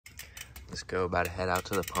Let's go. About to head out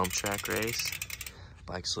to the pump track race.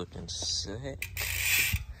 Bike's looking sick.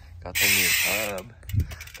 Got the new hub.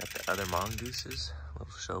 Got the other mongooses.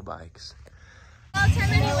 Little show bikes.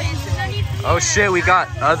 Oh shit, we got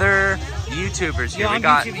other YouTubers here. We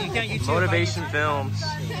got Motivation Films.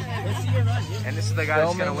 And this is the guy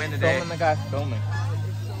that's gonna win today. Filming the guy filming.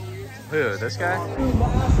 Who? This guy?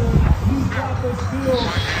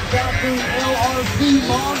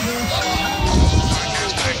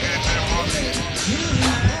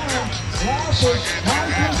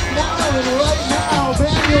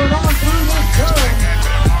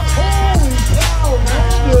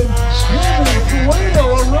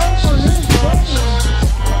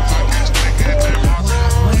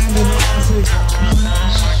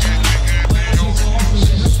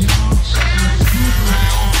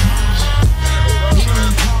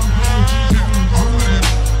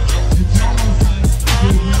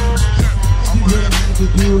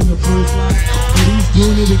 In the first lap, but he's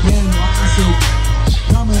doing it again. So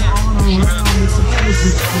coming on around this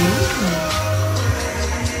is coming up next.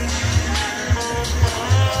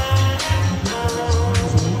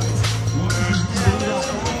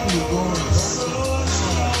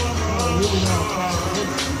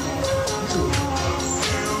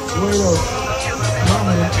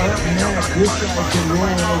 This guy's been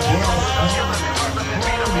rolling as well.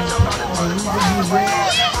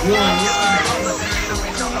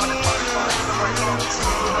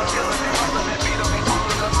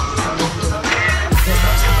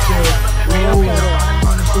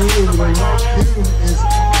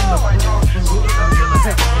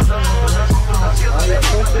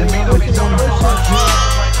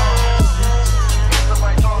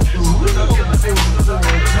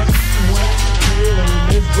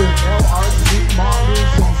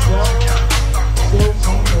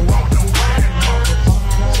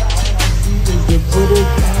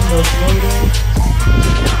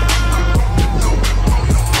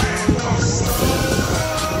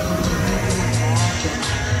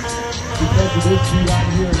 Because of this dude out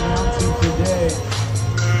here announcing today.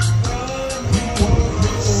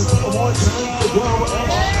 More times to go.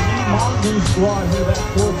 Mongoose squad here back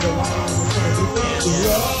towards the line.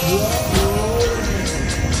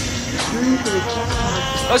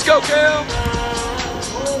 Let's go, Cam!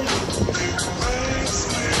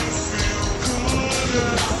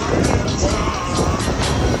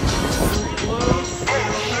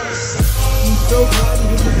 I'm so glad to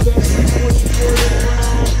get the best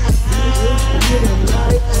getting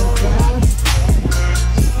light and fast.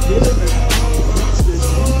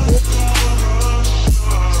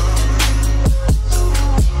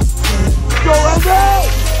 Go, Randy!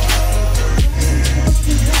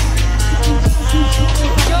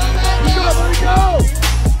 Go, let it go!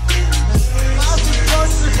 Fastest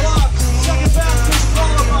starts the clock. Second fastest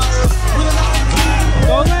qualifier with a 19.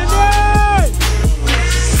 Go, Randy!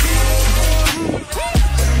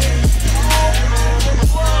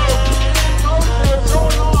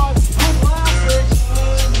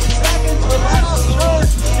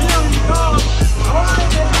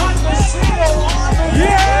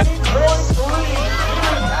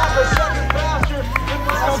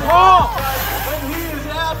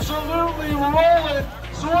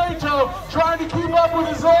 Trying to keep up with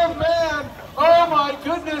his old man. Oh my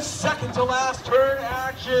goodness, second to last turn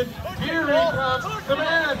action. Here he comes, the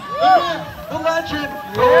man, the myth, the legend.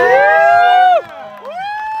 Yeah!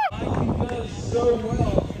 He does so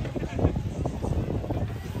well.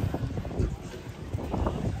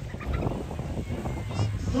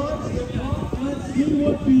 Starts the clock. Let's see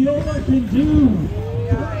what Viola can do.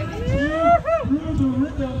 Through the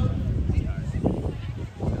rhythm.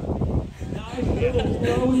 Little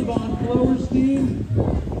throwing Von Flowerstein.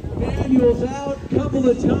 Manuel's out a couple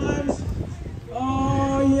of times.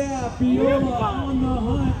 Oh yeah, Viola on the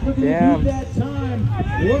hunt. Looking to beat that time.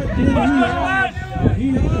 What did he have? He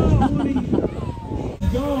had 20.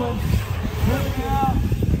 Going. Out.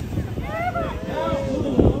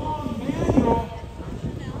 Little long Manuel.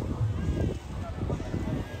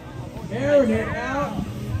 Airing it out.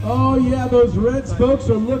 Oh yeah, those red spokes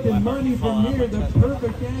are looking money from here. The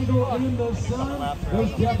perfect angle in the sun.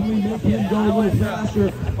 Those definitely make him go a little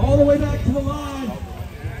faster. All the way back to the line.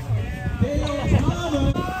 Dale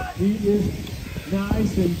Thomas. He is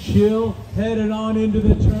nice and chill. Headed on into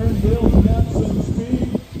the turn. Building up some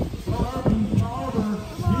speed. Carver here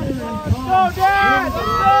in comes. Go, Dad! Go!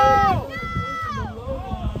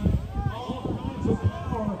 All kinds of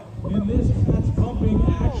power in this cat's pumping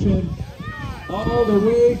action. All the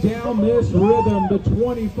way down this rhythm, the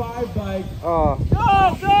 25 bike. Oh.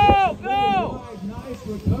 Go, go, go! Nice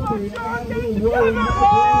recovery. All the way back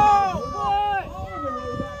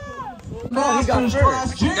to Masters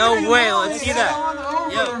class. Jerry No way, Long let's see that. on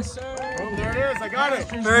over. Yo. Oh, there it is. I got it.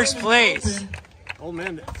 First place. Oh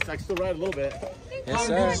man, I still ride a little bit. Yes,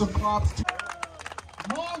 Gotta give sir. some props to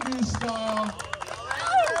Mongoose style.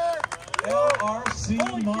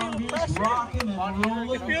 LRC Mongoose rocking and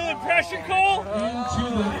rolling. Feeling pressure, Cole?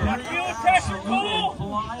 Into the Feeling pressure, Cole?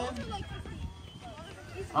 flying.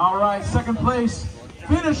 All right, second place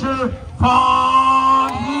finisher,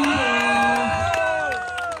 Vaughn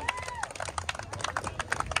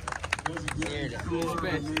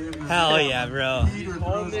Hell yeah, bro.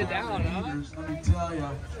 Holding it down, huh? Let me tell ya.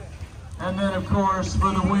 And then, of course,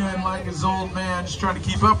 for the win, like his old man, just trying to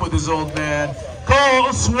keep up with his old man, Cole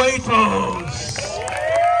Suetos.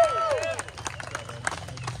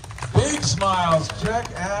 Big smiles. Check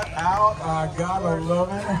that out. I gotta love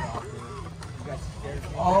it.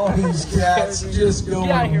 All these cats just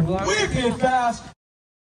going wicked fast.